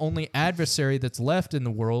that's the only adversary that's left in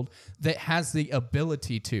the world that has the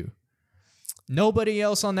ability to. Nobody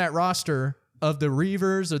else on that roster of the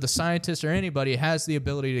Reavers or the scientists or anybody has the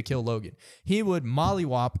ability to kill Logan. He would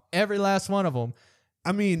mollywop every last one of them.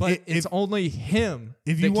 I mean, but it's only him.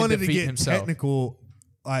 If that you wanted can to get himself. technical,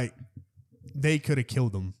 like they could have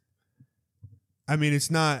killed him. I mean, it's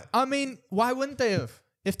not. I mean, why wouldn't they have?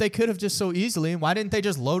 If they could have just so easily, why didn't they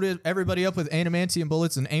just load everybody up with adamantium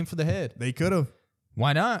bullets and aim for the head? They could have.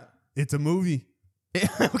 Why not? It's a movie.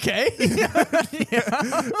 Okay.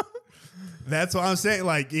 Yeah. That's what I'm saying.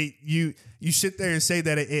 Like you sit there and say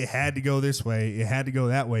that it had to go this way, it had to go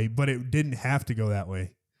that way, but it didn't have to go that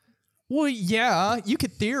way. Well, yeah, you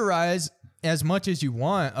could theorize as much as you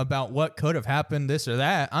want about what could have happened, this or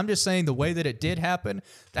that. I'm just saying the way that it did happen,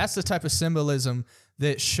 that's the type of symbolism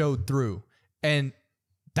that showed through. And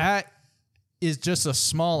that is just a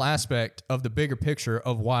small aspect of the bigger picture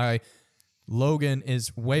of why Logan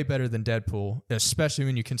is way better than Deadpool, especially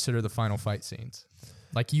when you consider the final fight scenes.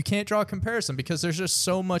 Like, you can't draw a comparison because there's just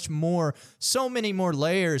so many more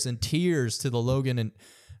layers and tiers to the Logan and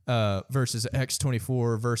versus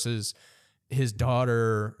X-24 versus his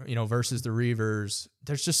daughter, versus the Reavers.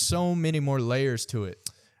 There's just so many more layers to it.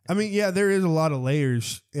 I mean, yeah, there is a lot of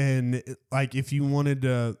layers. And like, if you wanted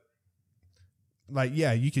to, like,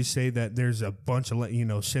 yeah, you could say that there's a bunch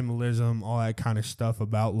of, symbolism, all that kind of stuff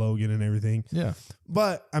about Logan and everything. Yeah.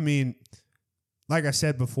 But I mean, like I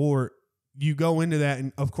said before, you go into that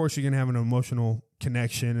and of course you're going to have an emotional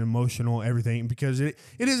connection, emotional everything, because it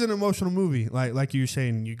is an emotional movie. Like you were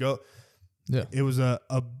saying, it was a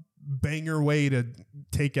banger way to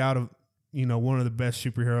take out of, one of the best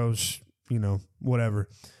superheroes, whatever.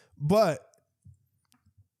 But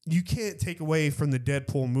you can't take away from the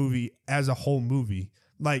Deadpool movie as a whole movie.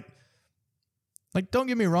 Like, don't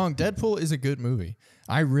get me wrong, Deadpool is a good movie.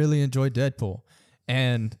 I really enjoyed Deadpool.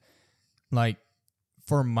 And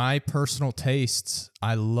for my personal tastes,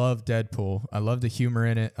 I love Deadpool. I love the humor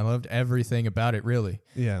in it. I loved everything about it, really.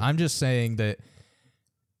 Yeah. I'm just saying that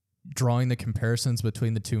drawing the comparisons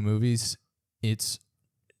between the two movies, it's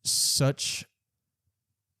such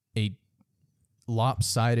a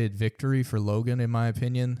lopsided victory for Logan, in my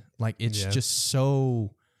opinion. It's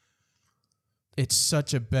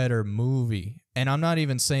such a better movie. And I'm not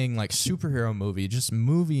even saying superhero movie, just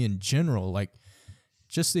movie in general.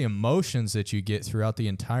 Just the emotions that you get throughout the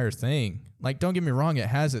entire thing. Don't get me wrong, it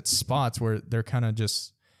has its spots where they're kind of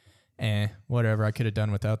just, whatever, I could have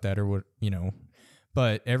done without that or what,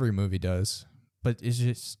 but every movie does. But it's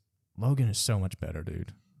just, Logan is so much better,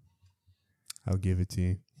 dude. I'll give it to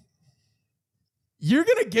you. You're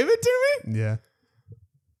going to give it to me? Yeah.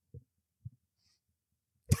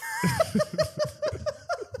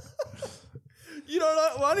 You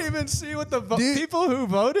don't want to even see what the people who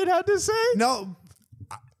voted had to say? No.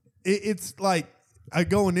 It's like,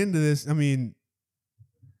 going into this, I mean,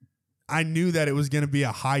 I knew that it was going to be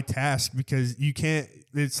a high task because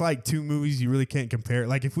it's like two movies you really can't compare.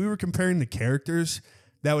 Like, if we were comparing the characters,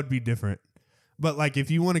 that would be different. But,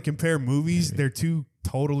 if you want to compare movies, they're two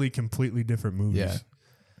totally, completely different movies.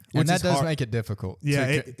 Yeah. And that does make it difficult. Yeah,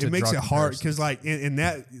 it makes it hard because, in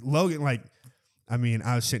that, Logan, I mean,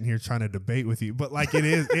 I was sitting here trying to debate with you, but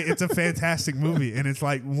it's a fantastic movie, and it's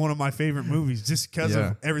one of my favorite movies just because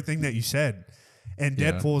of everything that you said. And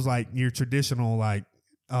Deadpool is your traditional,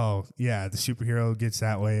 oh yeah, the superhero gets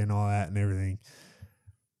that way and all that and everything.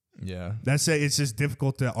 Yeah. It's just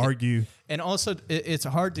difficult to argue. And also, it's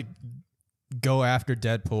hard to go after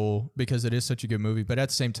Deadpool because it is such a good movie, but at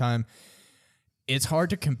the same time, it's hard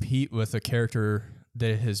to compete with a character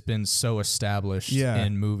that has been so established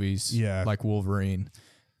in movies like Wolverine.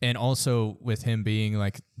 And also with him being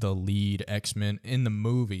like the lead X-Men in the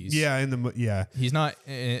movies. Yeah, He's not,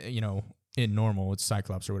 in normal, it's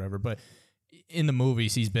Cyclops or whatever, but in the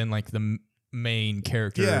movies, he's been like the main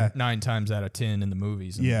character 9 times out of 10 in the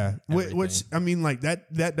movies. Which, I mean, like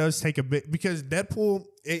that does take a bit because Deadpool,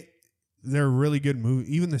 they're a really good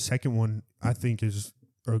movie. Even the second one, I think, is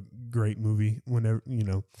a great movie whenever,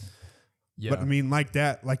 Yeah. But I mean, like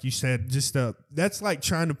that, like you said, just that's like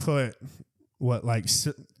trying to put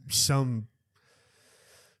some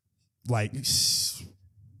what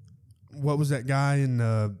was that guy in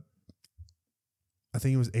I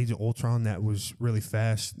think it was Age of Ultron that was really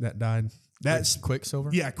fast that died. That's Quicksilver.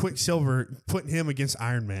 Yeah, Quicksilver, putting him against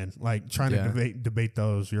Iron Man, like trying to debate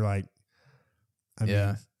those. You're like, I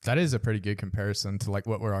mean, that is a pretty good comparison to like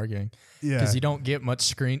what we're arguing. Yeah, because you don't get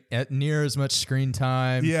near as much screen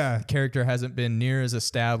time. Yeah, the character hasn't been near as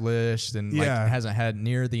established and hasn't had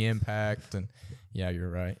near the impact. And yeah, you're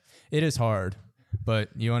right. It is hard, but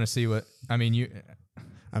you want to see what I mean.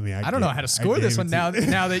 I don't know how to score this one now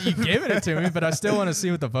that you've given it to me, but I still want to see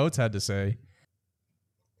what the votes had to say.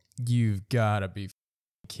 You've got to be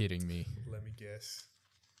kidding me. Let me guess.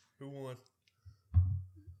 Who won?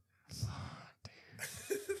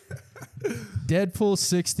 Deadpool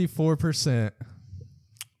 64%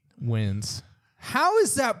 wins. How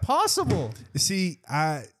is that possible? See,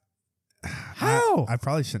 How? I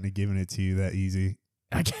probably shouldn't have given it to you that easy.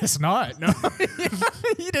 I guess not. No.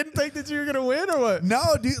 You didn't think that you were going to win or what? No,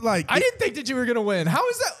 dude. I didn't think that you were going to win. How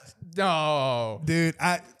is that? No. Dude,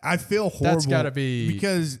 I feel horrible. That's got to be.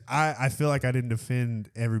 Because I feel like I didn't defend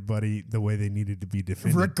everybody the way they needed to be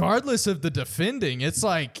defended. Regardless of the defending, it's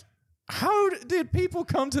like, how did people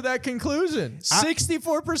come to that conclusion?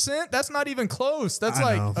 64%? That's not even close. That's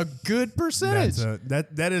a good percentage.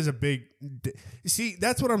 That is a big. See,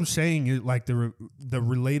 that's what I'm saying. Like the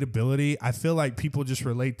relatability. I feel like people just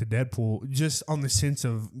relate to Deadpool just on the sense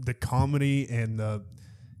of the comedy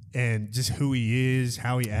and just who he is,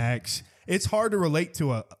 how he acts. It's hard to relate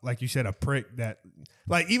to like you said, a prick that,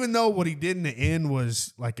 like, even though what he did in the end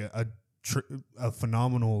was like a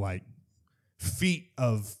phenomenal like feat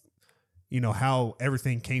of, how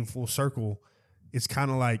everything came full circle. It's kind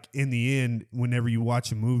of like in the end, whenever you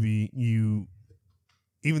watch a movie,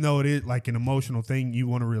 even though it is like an emotional thing, you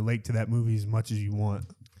want to relate to that movie as much as you want.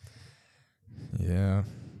 Yeah.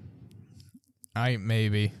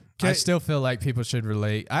 Maybe. I still feel like people should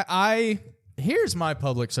relate. Here's my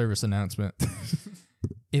public service announcement.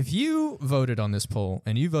 If you voted on this poll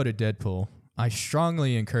and you voted Deadpool, I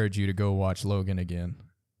strongly encourage you to go watch Logan again.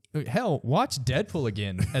 Hell, watch Deadpool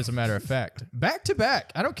again, as a matter of fact. Back to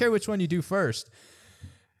back. I don't care which one you do first.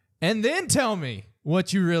 And then tell me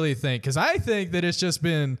what you really think. Because I think that it's just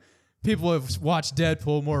been people have watched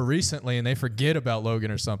Deadpool more recently and they forget about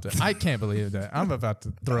Logan or something. I can't believe that. I'm about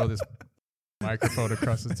to throw this microphone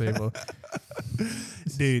across the table.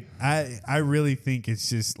 Dude, I really think it's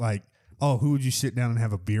just like, oh, who would you sit down and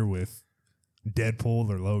have a beer with? Deadpool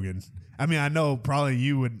or Logan? I mean, I know probably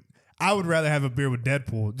you would. I would rather have a beer with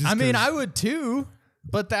Deadpool. I would too,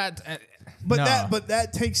 but that. But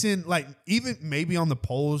that takes in, like, even maybe on the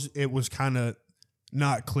polls, it was kind of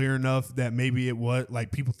not clear enough that maybe it was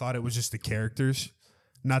like people thought it was just the characters,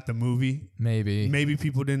 not the movie. Maybe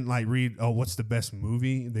people didn't like read, oh, what's the best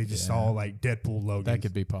movie? They just saw like Deadpool, Logan. That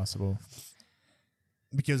could be possible.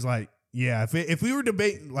 Because if we were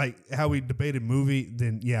debating like how we debated movie,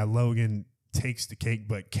 then Logan takes the cake.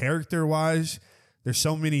 But character wise, there's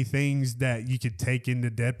so many things that you could take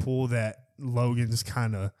into Deadpool that Logan's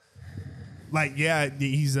kind of like,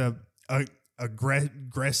 he's a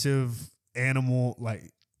aggressive animal, like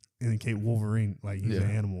in the case Wolverine, like he's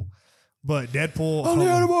an animal. But Deadpool, I'm the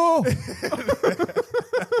animal.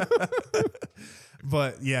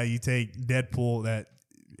 But you take Deadpool, that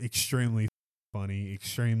extremely funny,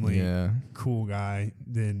 extremely cool guy.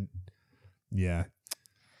 Then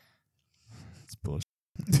it's bullshit.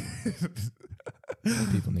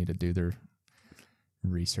 People need to do their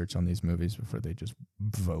research on these movies before they just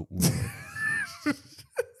vote with it.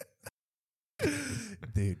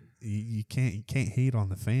 Dude, you can't hate on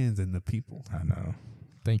the fans and the people. I know.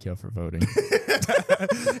 Thank y'all for voting.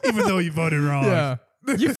 Even though you voted wrong. Yeah.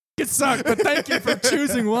 You f***ing suck, but thank you for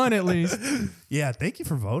choosing one at least. Yeah, thank you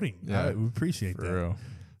for voting. Yeah, we appreciate that. Real.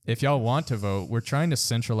 If y'all want to vote, we're trying to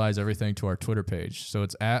centralize everything to our Twitter page. So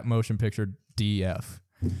it's @MotionPictureDF.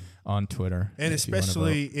 on Twitter. And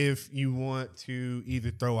especially if you want to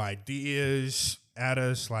either throw ideas at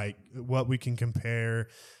us, like what we can compare,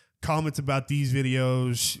 comments about these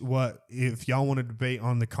videos, what if y'all want to debate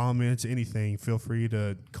on the comments, anything, feel free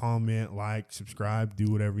to comment, like, subscribe,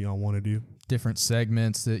 do whatever y'all want to do. Different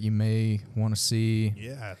segments that you may want to see.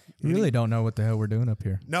 Yeah. We really don't know what the hell we're doing up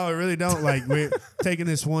here. No, I really don't. Like, we're taking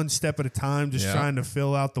this one step at a time, just trying to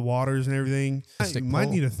fill out the waters and everything. You might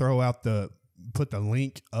need to put the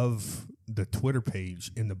link of the Twitter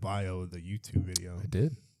page in the bio of the YouTube video. I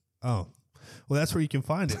did. Oh, well, that's where you can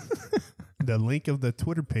find it. The link of the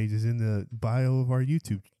Twitter page is in the bio of our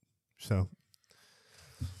YouTube. So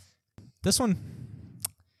this one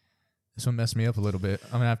messed me up a little bit.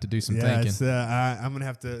 I'm gonna have to do some thinking. I'm gonna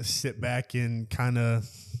have to sit back and kind of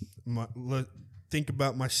think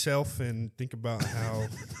about myself and think about how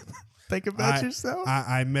think about yourself.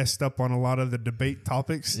 I messed up on a lot of the debate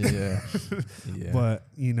topics. Yeah. But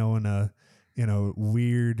in a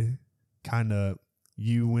weird kind of,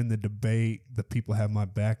 you win the debate, the people have my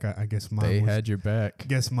back. I guess mine had your back. I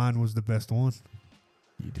guess mine was the best one.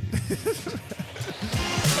 You did.